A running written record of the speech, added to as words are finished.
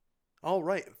All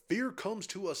right, fear comes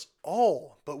to us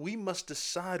all, but we must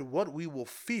decide what we will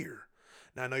fear.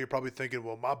 Now, I know you're probably thinking,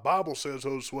 well, my Bible says,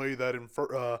 Josue, that in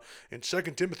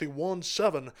 2 Timothy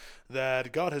 1:7,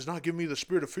 that God has not given me the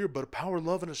spirit of fear, but a power,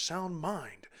 love, and a sound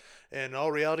mind. And in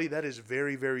all reality, that is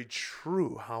very, very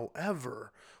true.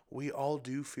 However, we all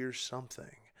do fear something.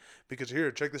 Because here,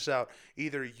 check this out.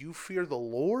 Either you fear the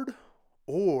Lord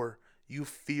or you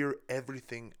fear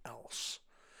everything else.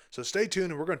 So stay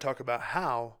tuned and we're going to talk about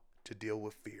how to deal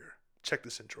with fear. Check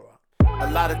this intro out.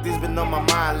 A lot of things been on my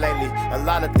mind lately. A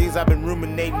lot of things I've been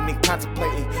ruminating and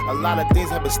contemplating. A lot of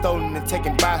things have been stolen and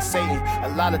taken by Satan.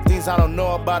 A lot of things I don't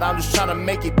know about, I'm just trying to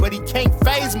make it, but he can't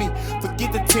faze me.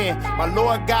 Forget the 10, my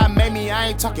Lord God made me. I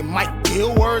ain't talking Mike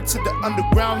Bill, word to the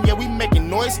underground, yeah, we making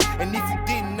noise. And if you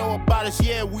didn't know about us,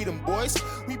 yeah, we them boys.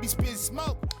 We be spitting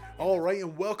smoke. All right,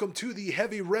 and welcome to the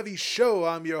Heavy Revy Show.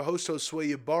 I'm your host,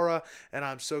 Josue Ibarra, and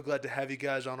I'm so glad to have you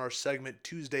guys on our segment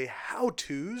Tuesday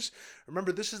How-Tos.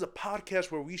 Remember, this is a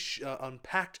podcast where we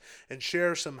unpack and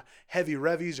share some heavy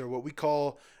revies, or what we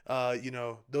call,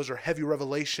 those are heavy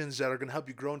revelations that are going to help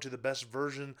you grow into the best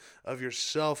version of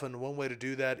yourself. And one way to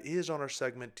do that is on our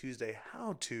segment Tuesday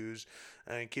How-Tos,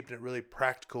 and keeping it really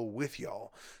practical with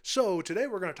y'all. So today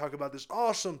we're going to talk about this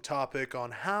awesome topic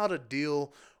on how to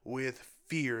deal with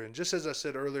fear. And just as I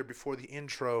said earlier before the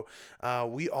intro,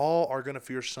 we all are going to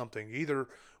fear something. Either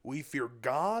we fear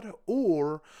God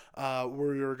or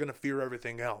we're going to fear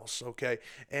everything else, okay?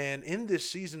 And in this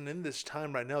season, in this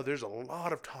time right now, there's a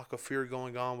lot of talk of fear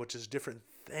going on, which is different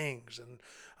things. And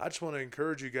I just want to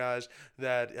encourage you guys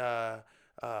that,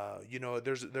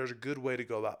 there's a good way to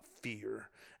go about fear.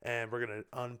 And we're going to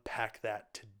unpack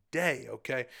that today,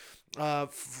 okay?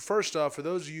 First off, for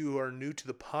those of you who are new to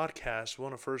the podcast, I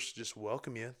want to first just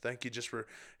welcome you. Thank you just for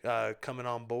coming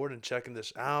on board and checking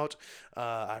this out.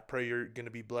 I pray you're going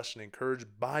to be blessed and encouraged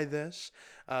by this.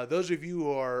 Those of you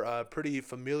who are pretty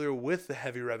familiar with the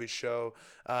Heavy Revy Show,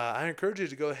 I encourage you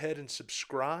to go ahead and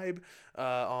subscribe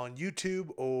on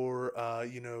YouTube or,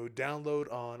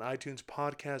 download on iTunes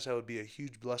Podcast. That would be a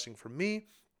huge blessing for me.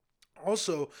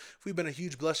 Also, if we've been a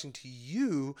huge blessing to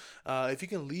you, if you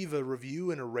can leave a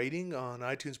review and a rating on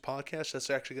iTunes Podcast,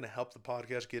 that's actually going to help the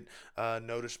podcast get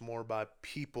noticed more by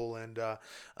people, and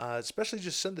especially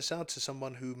just send this out to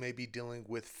someone who may be dealing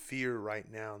with fear right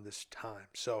now in this time.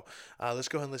 So let's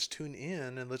go ahead and let's tune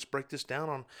in and let's break this down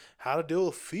on how to deal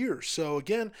with fear. So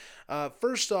again,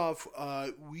 first off,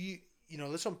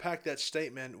 let's unpack that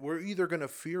statement. We're either going to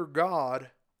fear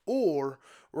God or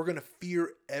we're going to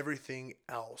fear everything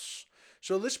else.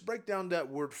 So let's break down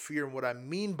that word fear and what I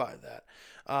mean by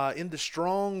that. In the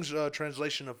Strong's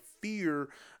translation of fear,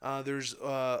 there's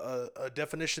a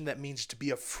definition that means to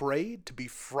be afraid, to be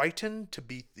frightened, to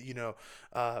be,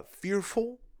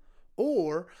 fearful.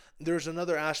 Or there's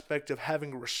another aspect of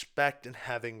having respect and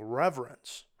having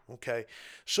reverence. Okay,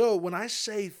 so when I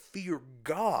say fear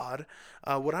God,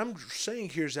 what I'm saying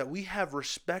here is that we have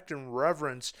respect and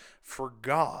reverence for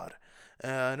God.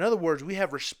 In other words, we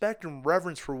have respect and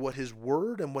reverence for what His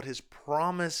Word and what His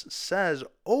promise says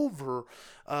over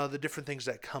the different things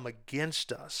that come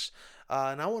against us.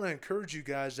 And I want to encourage you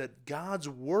guys that God's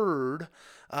Word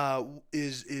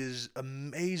is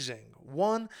amazing.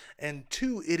 One, and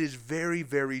two, it is very,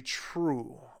 very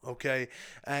true. Okay,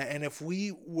 and if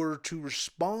we were to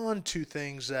respond to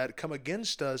things that come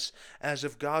against us as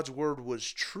if God's Word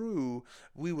was true,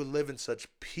 we would live in such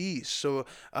peace. So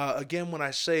again, when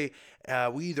I say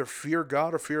we either fear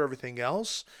God or fear everything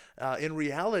else, in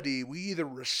reality, we either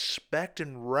respect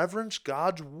and reverence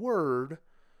God's Word,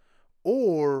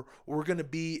 or we're going to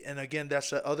be, and again, that's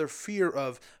the other fear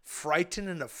of frightened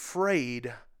and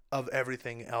afraid of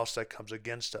everything else that comes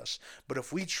against us. But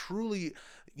if we truly,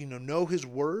 know His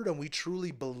Word and we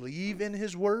truly believe in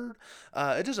His Word,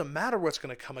 it doesn't matter what's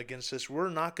going to come against us. We're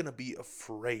not going to be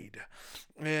afraid.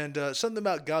 And something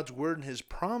about God's Word and His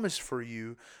promise for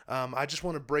you, I just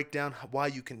want to break down why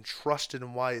you can trust it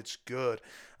and why it's good.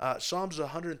 Psalms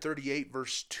 138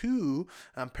 verse 2,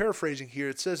 I'm paraphrasing here,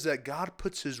 it says that God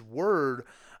puts His Word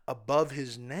above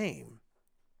His name.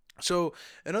 So,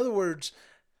 in other words,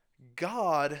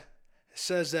 God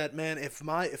says that, man, if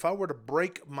I were to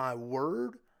break my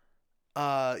word,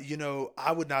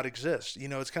 I would not exist.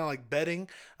 It's kind of like betting,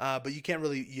 but you can't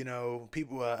really,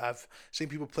 people, I've seen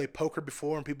people play poker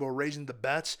before and people are raising the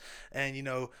bets and,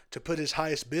 to put his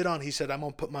highest bid on, he said, I'm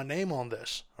going to put my name on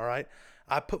this. All right.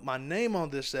 I put my name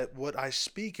on this, that what I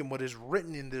speak and what is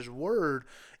written in this word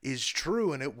is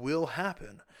true and it will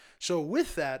happen. So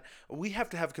with that, we have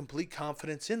to have complete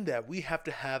confidence in that. We have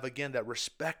to have, again, that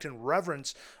respect and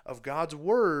reverence of God's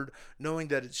word, knowing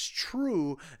that it's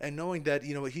true and knowing that,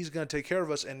 he's going to take care of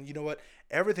us. And you know what?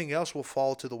 Everything else will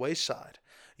fall to the wayside.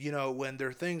 When there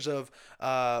are things of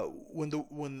when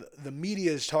the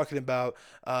media is talking about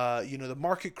the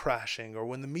market crashing, or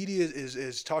when the media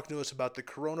is talking to us about the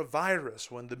coronavirus,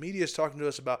 when the media is talking to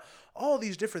us about all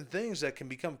these different things that can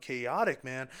become chaotic,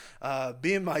 man.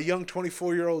 Being my young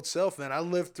 24-year-old self, man, I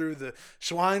lived through the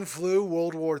swine flu,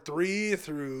 World War III,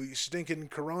 through stinking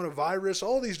coronavirus,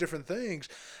 all these different things,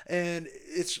 and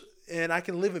I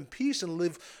can live in peace and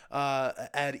live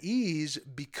at ease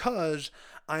because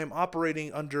I am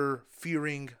operating under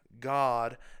fearing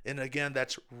God. And again,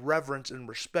 that's reverence and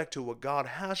respect to what God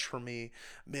has for me.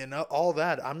 Man, all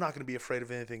that, I'm not going to be afraid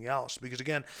of anything else. Because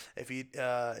again, if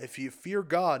you fear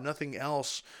God, nothing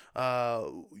else,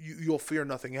 you'll fear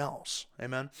nothing else.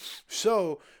 Amen.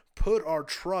 So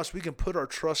we can put our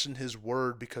trust in his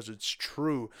word because it's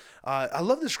true. I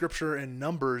love the scripture in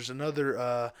Numbers,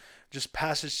 another just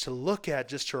passage to look at,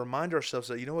 just to remind ourselves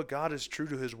that, God is true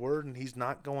to his word and he's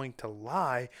not going to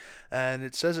lie. And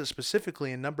it says it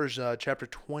specifically in Numbers chapter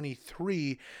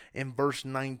 23 in verse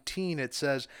 19. It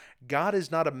says, God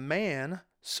is not a man,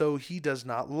 so he does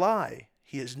not lie.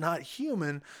 He is not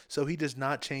human, so he does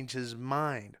not change his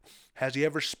mind. Has he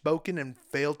ever spoken and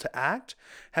failed to act?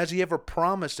 Has he ever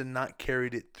promised and not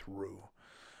carried it through?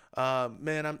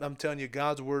 Man, I'm telling you,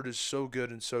 God's word is so good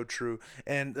and so true.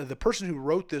 And the person who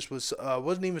wrote this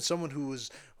wasn't even someone who was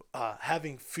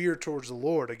having fear towards the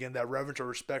Lord. Again, that reverence or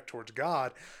respect towards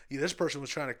God. This person was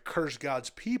trying to curse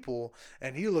God's people,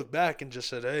 and he looked back and just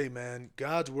said, "Hey, man,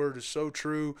 God's word is so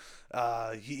true.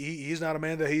 He's not a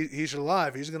man that he should lie.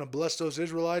 If he's going to bless those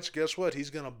Israelites, guess what? He's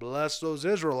going to bless those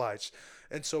Israelites."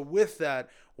 And so with that,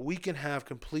 we can have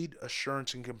complete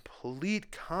assurance and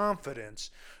complete confidence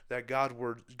that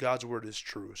God's word is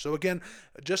true. So again,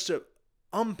 just to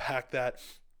unpack that,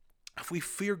 if we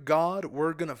fear God,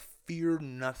 we're going to fear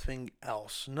nothing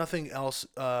else. Nothing else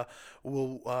are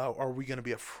we going to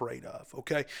be afraid of.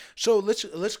 Okay, so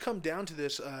let's come down to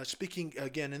this. Speaking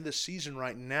again in this season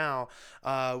right now,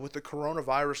 with the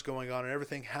coronavirus going on and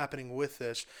everything happening with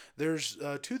this, there's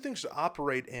two things to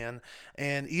operate in,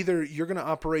 and either you're going to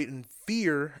operate in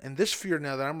fear, and this fear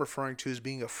now that I'm referring to is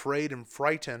being afraid and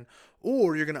frightened,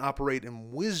 or you're going to operate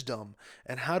in wisdom.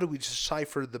 And how do we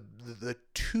decipher the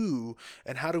two?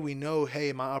 And how do we know,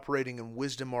 hey, am I operating in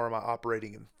wisdom or am I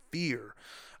operating in fear?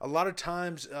 A lot of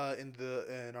times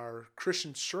in our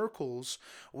Christian circles,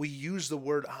 we use the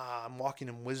word, I'm walking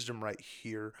in wisdom right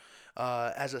here,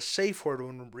 as a safe word,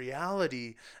 when in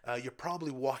reality, you're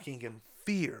probably walking in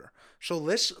fear. So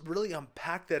let's really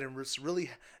unpack that and let's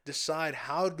really decide,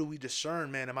 how do we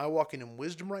discern, man, am I walking in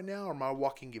wisdom right now or am I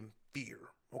walking in fear?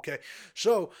 Okay,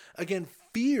 so again,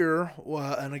 fear,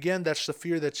 and again, that's the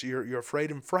fear that's you're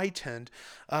afraid and frightened.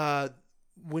 Great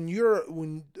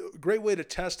way to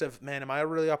test if, man, am I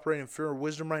really operating in fear or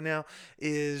wisdom right now,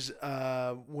 is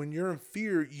when you're in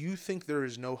fear, you think there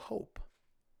is no hope.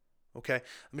 Okay,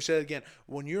 let me say that again.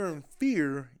 When you're in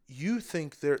fear, you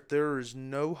think there is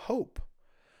no hope.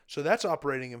 So that's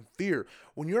operating in fear.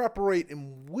 When you operate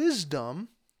in wisdom,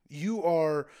 you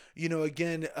are,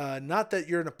 again, not that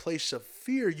you're in a place of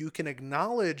fear. You can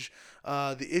acknowledge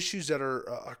the issues that are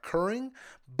occurring,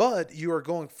 but you are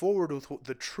going forward with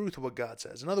the truth of what God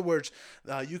says. In other words,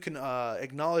 you can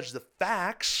acknowledge the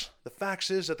facts. The facts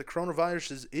is that the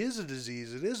coronavirus is a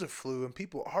disease. It is a flu, and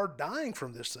people are dying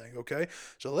from this thing, okay?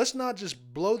 So let's not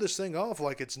just blow this thing off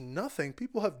like it's nothing.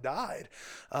 People have died.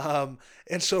 And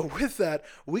so with that,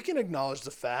 we can acknowledge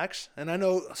the facts. And I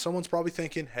know someone's probably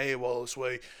thinking, hey, well, this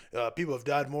way people have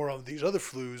died more of these other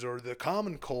flus or the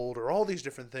common cold or all these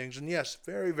different things. And yes,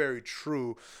 very, very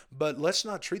true. But let's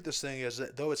not treat this thing as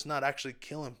though it's not actually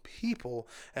killing people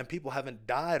and people haven't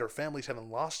died or families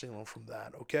haven't lost anyone from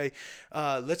that, okay?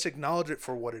 Let's acknowledge it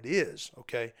for what it is,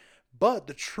 okay? But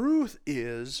the truth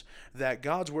is that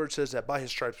God's word says that by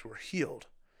his stripes we're healed.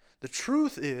 The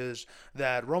truth is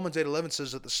that Romans 8:11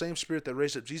 says that the same Spirit that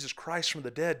raised up Jesus Christ from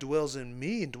the dead dwells in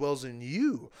me and dwells in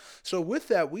you. So with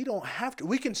that, we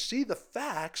can see the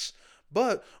facts,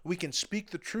 but we can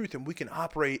speak the truth and we can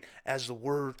operate as the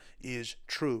word is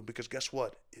true, because guess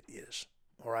what? It is.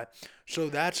 All right. So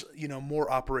that's,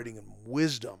 more operating in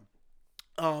wisdom.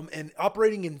 And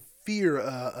operating in fear,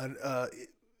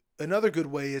 another good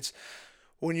way, it's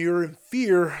when you're in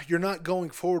fear, you're not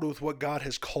going forward with what God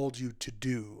has called you to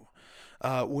do.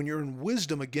 When you're in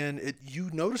wisdom, again, you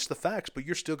notice the facts, but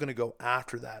you're still going to go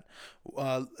after that.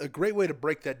 A great way to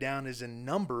break that down is in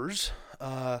Numbers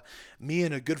Me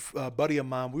and a good buddy of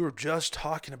mine, we were just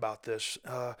talking about this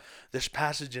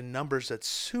passage in Numbers that's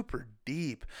super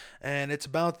deep, and it's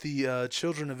about the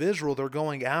children of Israel. They're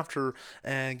going after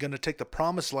and going to take the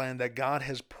promised land that God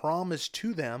has promised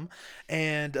to them,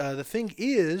 and the thing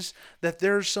is that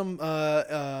there's some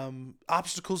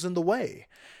obstacles in the way.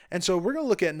 And so we're going to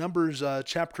look at Numbers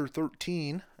chapter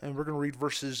 13, and we're going to read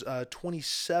verses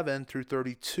 27 through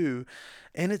 32.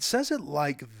 And it says it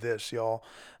like this, y'all.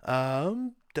 Da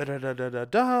da da da da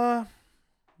da.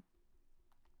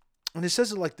 And it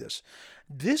says it like this.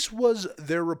 This was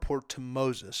their report to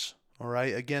Moses. All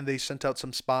right. Again, they sent out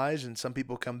some spies, and some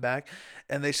people come back,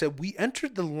 and they said, "We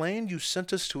entered the land you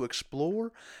sent us to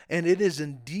explore, and it is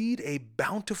indeed a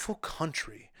bountiful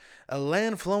country, a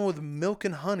land flowing with milk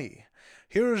and honey.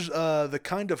 Here's the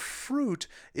kind of fruit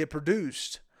it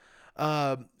produced.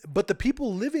 But the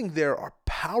people living there are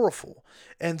powerful,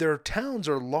 and their towns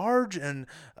are large and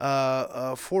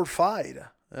fortified."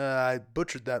 I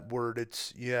butchered that word.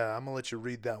 I'm gonna let you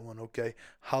read that one, okay?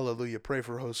 Hallelujah. Pray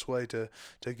for Josue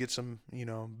to get some,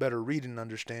 better reading and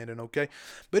understanding, okay?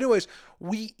 But anyways,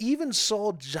 we even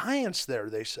saw giants there,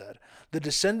 they said. The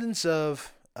descendants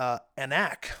of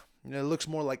Anak. It looks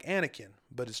more like Anakin,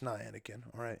 but it's not Anakin.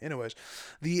 All right. Anyways,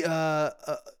 the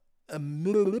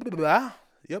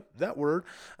yep, that word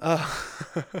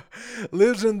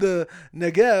lives in the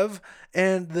Negev,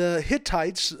 and the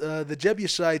Hittites, the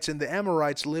Jebusites, and the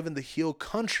Amorites live in the hill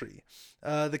country.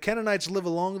 The Canaanites live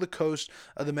along the coast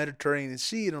of the Mediterranean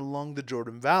Sea and along the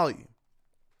Jordan Valley.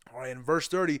 All right, in verse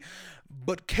 30,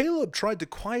 but Caleb tried to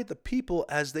quiet the people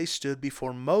as they stood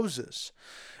before Moses.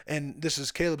 And this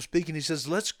is Caleb speaking. He says,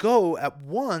 "Let's go at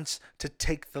once to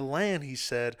take the land," he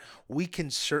said. "We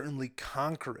can certainly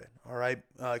conquer it." All right.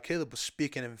 Caleb was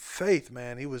speaking in faith,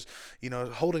 man. He was,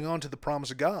 holding on to the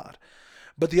promise of God.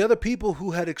 But the other people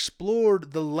who had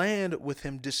explored the land with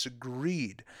him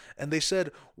disagreed. And they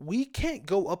said, "We can't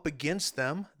go up against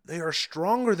them. They are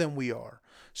stronger than we are."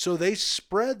 So they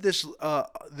spread this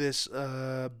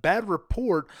bad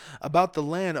report about the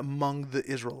land among the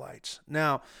Israelites.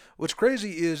 Now, what's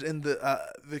crazy is in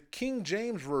the King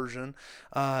James Version,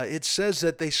 it says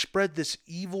that they spread this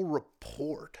evil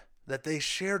report, that they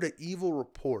shared an evil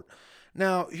report.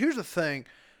 Now, here's the thing.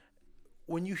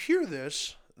 When you hear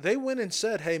this, they went and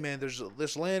said, "Hey, man,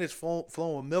 this land is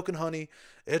flowing with milk and honey.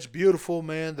 It's beautiful,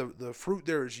 man. The fruit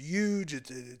there is huge.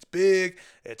 It's big.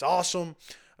 It's awesome."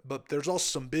 But there's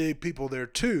also some big people there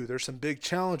too. There's some big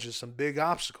challenges, some big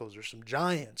obstacles. There's some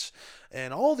giants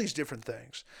and all these different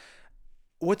things.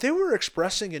 What they were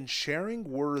expressing and sharing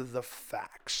were the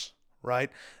facts, right?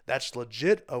 That's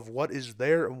legit of what is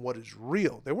there and what is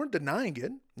real. They weren't denying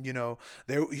it.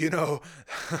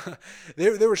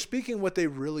 They were speaking what they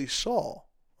really saw,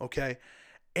 okay?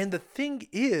 And the thing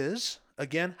is,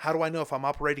 again, how do I know if I'm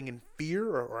operating in fear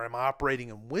or am I operating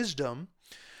in wisdom?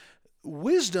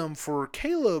 Wisdom for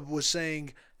Caleb was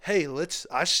saying, "Hey,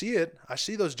 I see it. I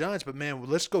see those giants, but man,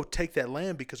 let's go take that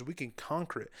land because we can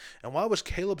conquer it." And why was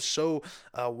Caleb so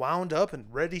wound up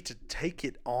and ready to take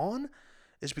it on?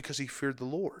 Is because he feared the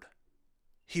Lord.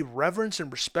 He reverenced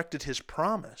and respected his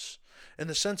promise in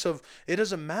the sense of, it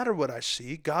doesn't matter what I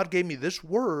see. God gave me this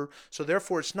word, so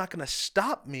therefore it's not going to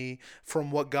stop me from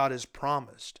what God has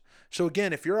promised. So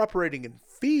again, if you're operating in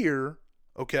fear,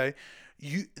 okay,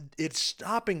 it's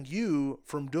stopping you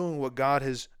from doing what God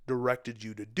has directed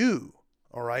you to do.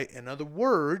 All right. In other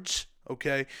words,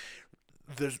 okay,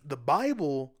 the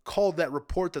Bible called that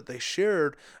report that they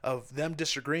shared of them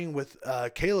disagreeing with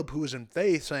Caleb, who was in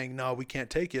faith, saying, "No, we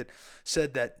can't take it,"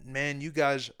 said that, man, you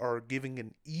guys are giving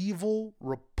an evil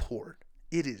report.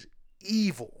 It is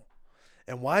evil.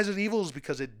 And why is it evil? Is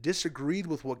because it disagreed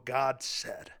with what God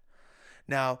said.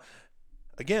 Now,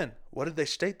 again, what did they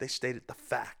state? They stated the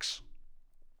facts.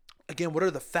 Again, what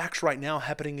are the facts right now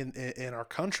happening in our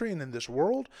country and in this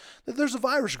world? That there's a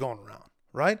virus going around,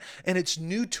 right? And it's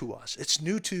new to us. It's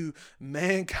new to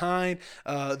mankind,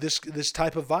 this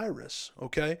type of virus,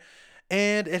 okay?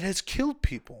 And it has killed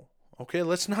people, okay?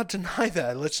 Let's not deny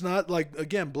that. Let's not,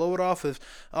 again, blow it off as,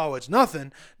 oh, it's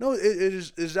nothing. No, it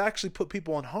is actually put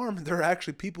people in harm. There are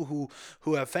actually people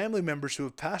who have family members who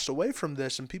have passed away from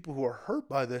this, and people who are hurt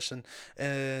by this,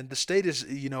 and the state is,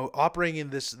 operating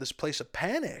in this place of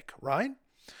panic, right?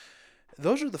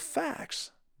 Those are the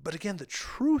facts. But again, the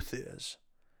truth is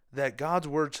that God's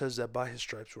word says that by his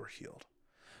stripes we're healed.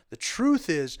 The truth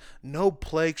is, no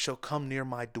plague shall come near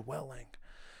my dwelling.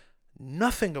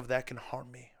 Nothing of that can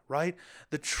harm me, right?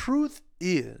 The truth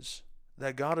is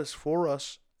that God is for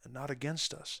us and not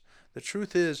against us. The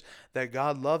truth is that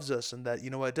God loves us, and that,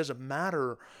 it doesn't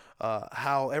matter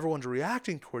how everyone's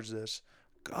reacting towards this.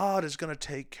 God is going to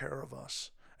take care of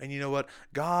us. And you know what?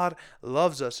 God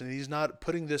loves us, and He's not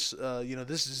putting this,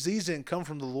 this disease didn't come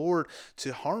from the Lord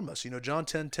to harm us. John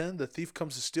 10:10, the thief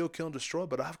comes to steal, kill, and destroy,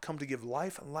 but I've come to give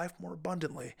life and life more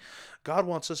abundantly. God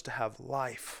wants us to have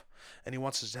life, and He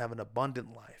wants us to have an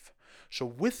abundant life. So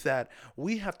with that,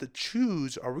 we have to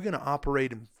choose, are we going to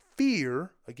operate in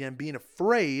fear, again, being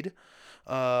afraid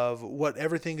of what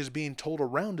everything is being told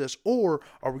around us, or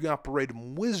are we going to operate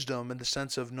in wisdom in the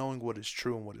sense of knowing what is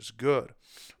true and what is good?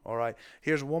 All right.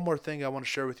 Here's one more thing I want to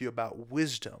share with you about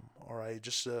wisdom. All right.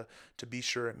 Just to be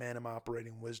sure, man, am I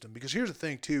operating wisdom? Because here's the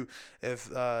thing, too. If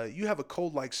you have a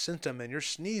cold-like symptom and you're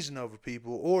sneezing over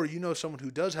people, or you know someone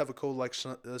who does have a cold-like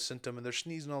symptom and they're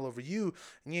sneezing all over you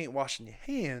and you ain't washing your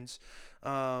hands,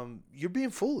 you're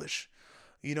being foolish.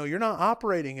 You're not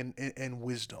operating in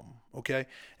wisdom, okay?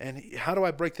 And how do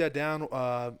I break that down?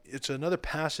 It's another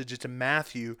passage. It's in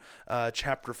Matthew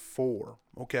chapter 4,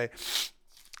 okay?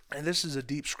 And this is a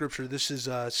deep scripture. This is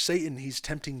Satan. He's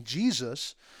tempting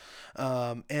Jesus.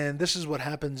 And this is what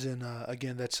happens in,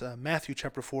 again, that's Matthew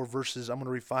chapter 4, verses, I'm going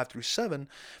to read 5 through 7.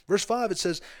 Verse 5, it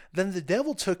says, Then the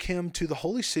devil took him to the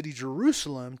holy city,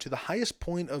 Jerusalem, to the highest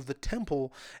point of the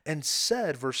temple, and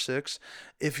said, verse 6,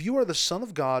 If you are the Son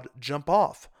of God, jump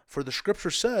off. For the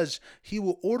scripture says, He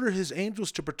will order His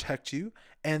angels to protect you,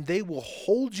 and they will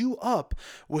hold you up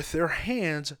with their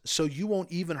hands so you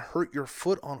won't even hurt your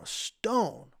foot on a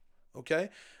stone. Okay?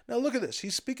 Now look at this.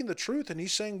 He's speaking the truth and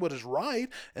he's saying what is right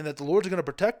and that the Lord's going to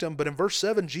protect him. But in verse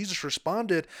 7, Jesus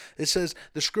responded. It says,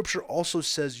 the scripture also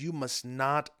says you must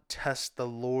not test the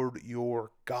Lord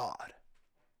your God.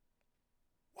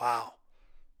 Wow.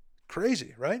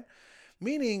 Crazy, right?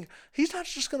 Meaning, he's not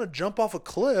just going to jump off a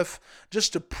cliff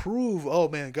just to prove, oh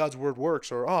man, God's word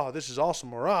works, or oh, this is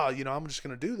awesome, or I'm just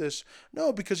going to do this.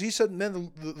 No, because he said,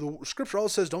 man, the scripture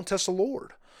also says don't test the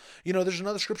Lord. There's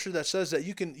another scripture that says that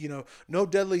you can, no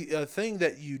deadly thing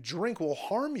that you drink will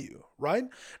harm you, right?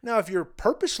 Now, if you're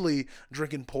purposely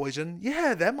drinking poison,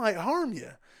 yeah, that might harm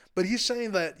you. But he's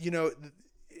saying that,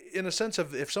 in a sense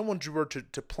of if someone were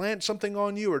to plant something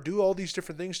on you or do all these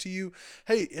different things to you,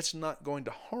 hey, it's not going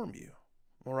to harm you.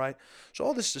 All right. So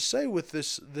all this to say with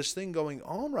this thing going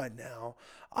on right now,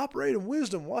 operate in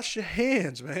wisdom. Wash your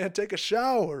hands, man. Take a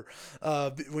shower.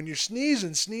 When you're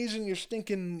sneezing your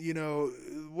stinking,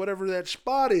 whatever that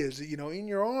spot is, in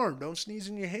your arm. Don't sneeze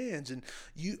in your hands. And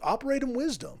you operate in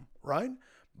wisdom, right?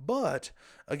 But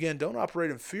again, don't operate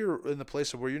in fear in the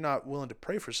place of where you're not willing to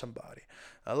pray for somebody.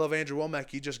 I love Andrew Womack.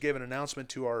 He just gave an announcement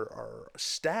to our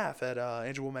staff at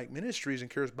Andrew Womack Ministries in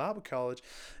Cures Bible College,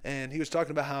 and he was talking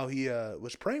about how he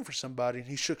was praying for somebody, and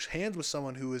he shook hands with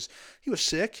someone he was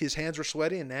sick. His hands were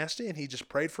sweaty and nasty, and he just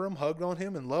prayed for him, hugged on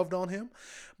him, and loved on him.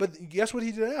 But guess what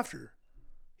he did after?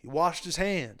 He washed his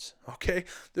hands, okay?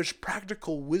 There's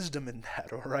practical wisdom in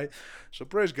that, all right? So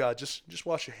praise God. Just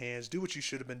wash your hands. Do what you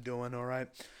should have been doing, all right?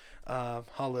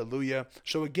 Hallelujah.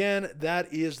 So again,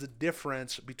 that is the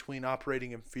difference between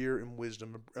operating in fear and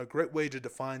wisdom. A great way to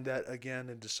define that again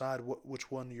and decide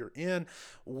which one you're in.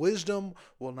 Wisdom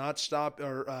will not stop,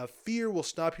 or fear will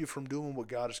stop you from doing what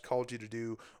God has called you to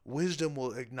do. Wisdom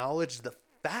will acknowledge the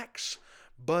facts,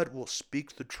 but will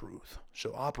speak the truth.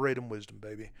 So operate in wisdom,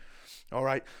 baby. All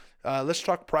right, let's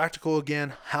talk practical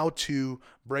again, how to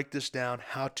break this down,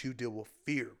 how to deal with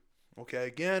fear. Okay,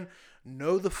 again,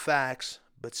 know the facts,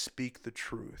 but speak the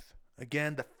truth.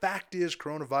 Again, the fact is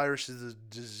coronavirus is a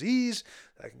disease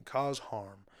that can cause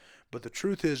harm. But the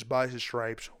truth is, by His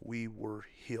stripes, we were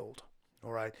healed.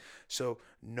 All right, so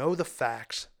know the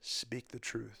facts, speak the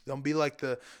truth. Don't be like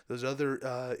those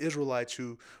other Israelites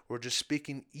who were just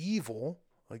speaking evil.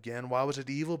 Again, why was it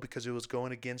evil? Because it was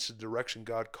going against the direction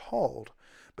God called,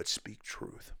 but speak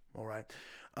truth. All right.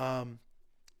 And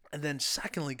then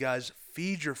secondly, guys,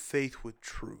 feed your faith with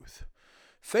truth.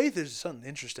 Faith is something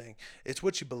interesting. It's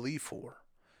what you believe for.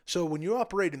 So when you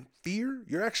operate in fear,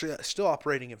 you're actually still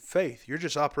operating in faith. You're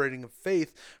just operating in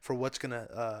faith for what's going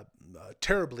to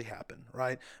terribly happen,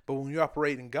 right? But when you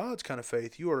operate in God's kind of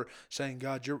faith, you are saying,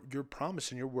 God, your promise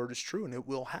and your word is true and it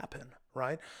will happen,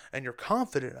 right? And you're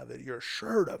confident of it. You're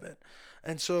assured of it.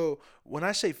 And so when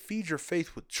I say feed your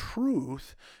faith with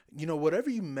truth, whatever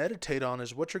you meditate on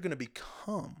is what you're going to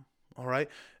become. All right.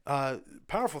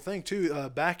 Powerful thing too,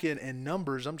 back in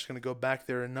Numbers, I'm just going to go back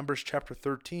there in Numbers chapter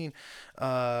 13,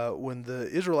 when the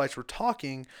Israelites were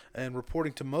talking and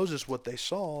reporting to Moses what they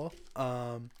saw.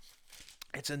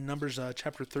 It's in Numbers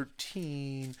chapter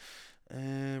 13,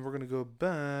 and we're going to go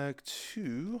back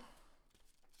to,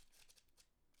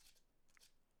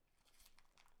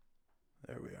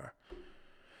 there we are.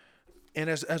 And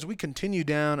as we continue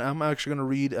down, I'm actually going to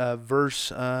read verse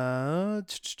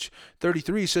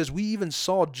 33. It says, "We even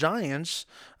saw giants.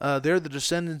 They're the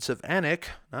descendants of Anak,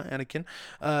 not Anakin.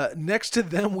 Next to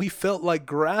them, we felt like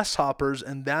grasshoppers,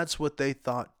 and that's what they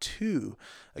thought too."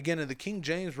 Again, in the King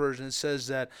James Version, it says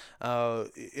that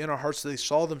in our hearts they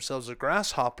saw themselves as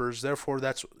grasshoppers. Therefore,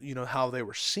 that's how they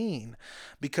were seen,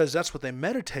 because that's what they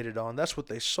meditated on. That's what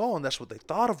they saw, and that's what they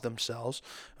thought of themselves.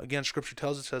 Again, Scripture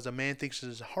tells us, as a man thinks in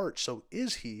his heart, so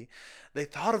is he. They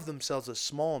thought of themselves as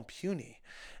small and puny,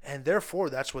 and therefore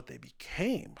that's what they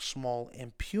became: small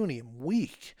and puny and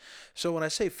weak. So when I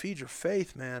say feed your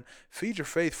faith, man, feed your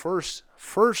faith first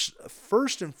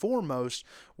and foremost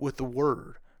with the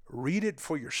Word. Read it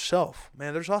for yourself,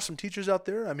 man. There's awesome teachers out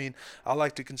there. I mean, I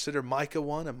like to consider Micah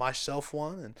one and myself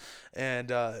one, and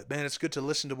man, it's good to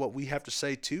listen to what we have to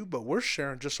say too. But we're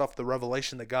sharing just off the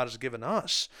revelation that God has given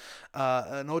us.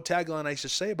 An old tagline I used to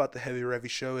say about the Heavy Revy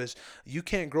Show is, "You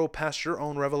can't grow past your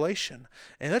own revelation,"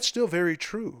 and that's still very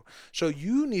true. So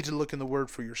you need to look in the Word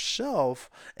for yourself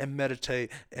and meditate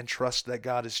and trust that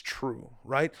God is true.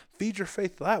 Right? Feed your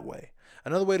faith that way.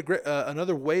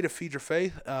 Another way to feed your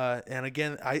faith, and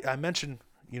again, I mentioned,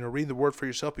 read the Word for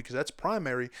yourself, because that's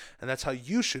primary, and that's how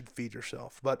you should feed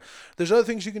yourself. But there's other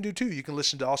things you can do too. You can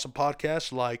listen to awesome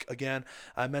podcasts, like, again,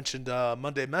 I mentioned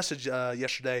Monday Message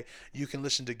yesterday. You can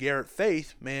listen to Garrett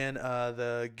Faith, man,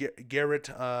 the Garrett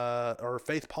or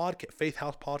Faith podcast, Faith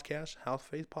House podcast, House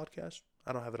Faith podcast.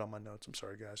 I don't have it on my notes. I'm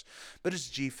sorry, guys, but it's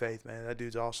G Faith, man. That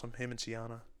dude's awesome. Him and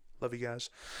Sienna. Love you guys.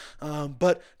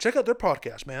 But check out their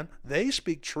podcast, man. They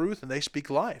speak truth and they speak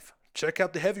life. Check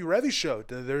out the Heavy Revy Show.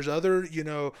 There's other,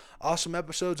 awesome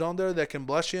episodes on there that can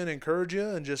bless you and encourage you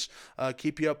and just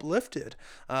keep you uplifted.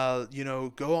 Go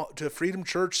to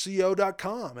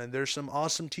freedomchurchco.com, and there's some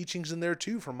awesome teachings in there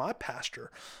too from my pastor.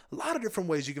 A lot of different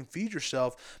ways you can feed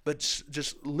yourself, but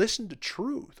just listen to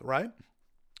truth, right?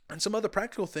 And some other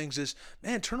practical things is,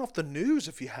 man, turn off the news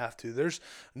if you have to. There's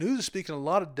news is speaking a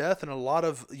lot of death and a lot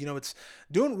of, it's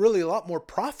doing really a lot more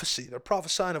prophecy. They're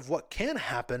prophesying of what can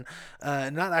happen,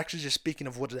 and not actually just speaking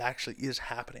of what actually is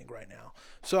happening right now.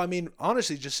 So, I mean,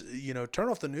 honestly, just, turn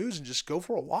off the news and just go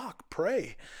for a walk,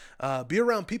 pray. Be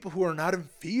around people who are not in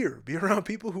fear. Be around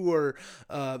people who are,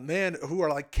 who are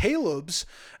like Caleb's.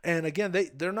 And again,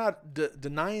 they're not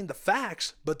denying the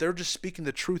facts, but they're just speaking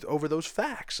the truth over those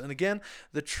facts. And again,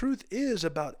 the truth is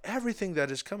about everything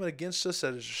that is coming against us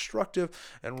that is destructive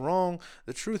and wrong.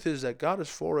 The truth is that God is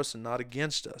for us and not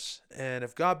against us. And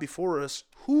if God be for us,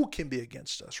 who can be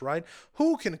against us, right?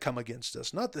 Who can come against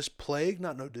us? Not this plague,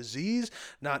 not no disease,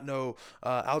 not no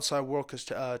outside world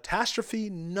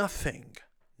catastrophe, nothing.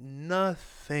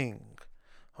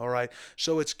 All right.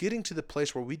 So it's getting to the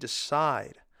place where we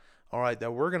decide, all right,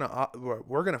 that we're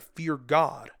gonna fear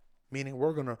God, meaning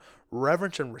we're gonna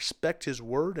reverence and respect His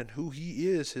Word and who He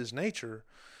is, His nature,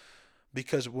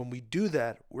 because when we do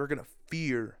that, we're gonna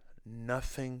fear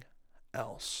nothing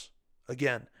else.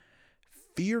 Again,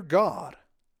 fear God,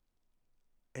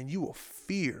 and you will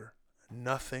fear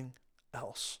nothing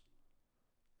else.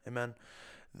 Amen.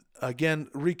 Again,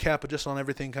 recap just on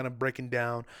everything, kind of breaking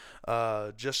down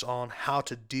just on how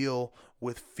to deal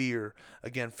with fear.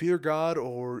 Again, fear God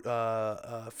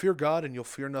fear God and you'll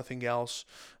fear nothing else.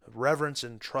 Reverence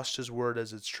and trust His Word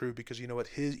as it's true, because you know what?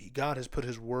 God has put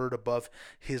His Word above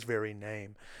His very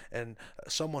name. And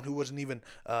someone who wasn't even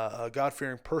a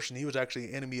God-fearing person, he was actually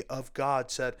an enemy of God,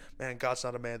 said, man, God's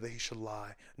not a man that He should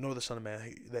lie, nor the Son of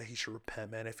Man that He should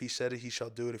repent. Man, if He said it, He shall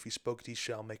do it. If He spoke it, He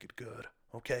shall make it good.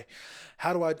 Okay,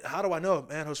 how do I know it,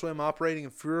 man? Josue, am I operating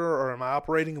in fear or am I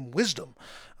operating in wisdom?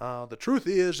 The truth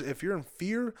is, if you're in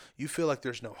fear, you feel like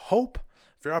there's no hope.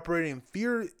 If you're operating in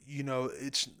fear,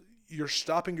 you're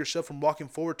stopping yourself from walking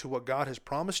forward to what God has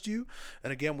promised you.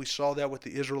 And again, we saw that with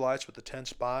the Israelites, with the 10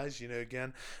 spies.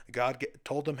 Again, God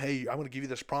told them, hey, I'm going to give you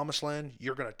this promised land.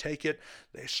 You're going to take it.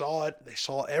 They saw it. They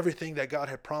saw everything that God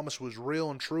had promised was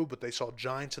real and true, but they saw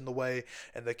giants in the way,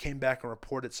 and they came back and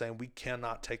reported saying, we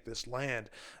cannot take this land.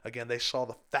 Again, they saw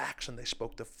the facts and they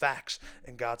spoke the facts,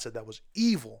 and God said that was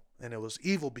evil. And it was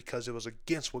evil because it was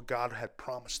against what God had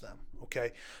promised them.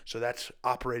 Okay, so that's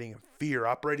operating in fear.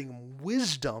 Operating in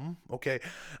wisdom. Okay,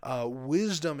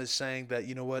 wisdom is saying that,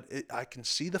 you know what, I can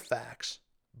see the facts,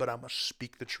 but I must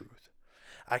speak the truth.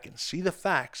 I can see the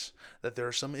facts that there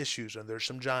are some issues and there's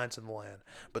some giants in the land,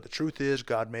 but the truth is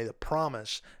God made a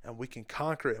promise and we can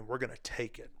conquer it and we're going to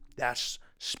take it. That's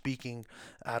speaking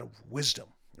out of wisdom.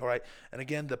 All right. And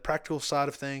again, the practical side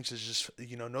of things is just,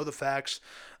 know the facts,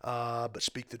 but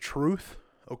speak the truth.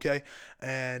 okay?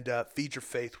 And feed your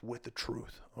faith with the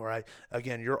truth, all right?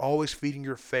 Again, you're always feeding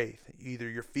your faith. Either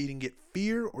you're feeding it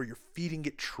fear or you're feeding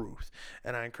it truth.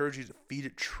 And I encourage you to feed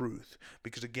it truth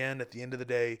because, again, at the end of the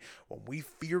day, when we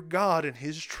fear God and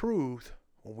His truth,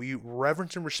 when we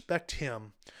reverence and respect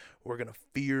Him, we're going to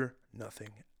fear nothing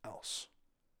else.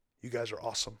 You guys are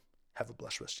awesome. Have a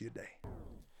blessed rest of your day.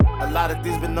 A lot of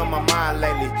things been on my mind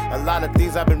lately. A lot of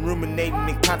things I've been ruminating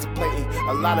and contemplating.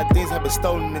 A lot of things have been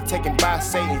stolen and taken by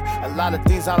Satan. A lot of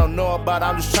things I don't know about,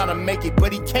 I'm just trying to make it,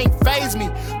 but he can't faze me.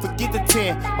 Forget the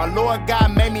 10, my Lord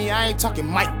God made me. I ain't talking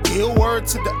Mike Bill, word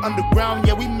to the underground,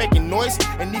 yeah, we making noise.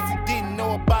 And if you didn't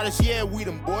know about us, yeah, we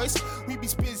them boys. We be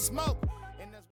spitting smoke.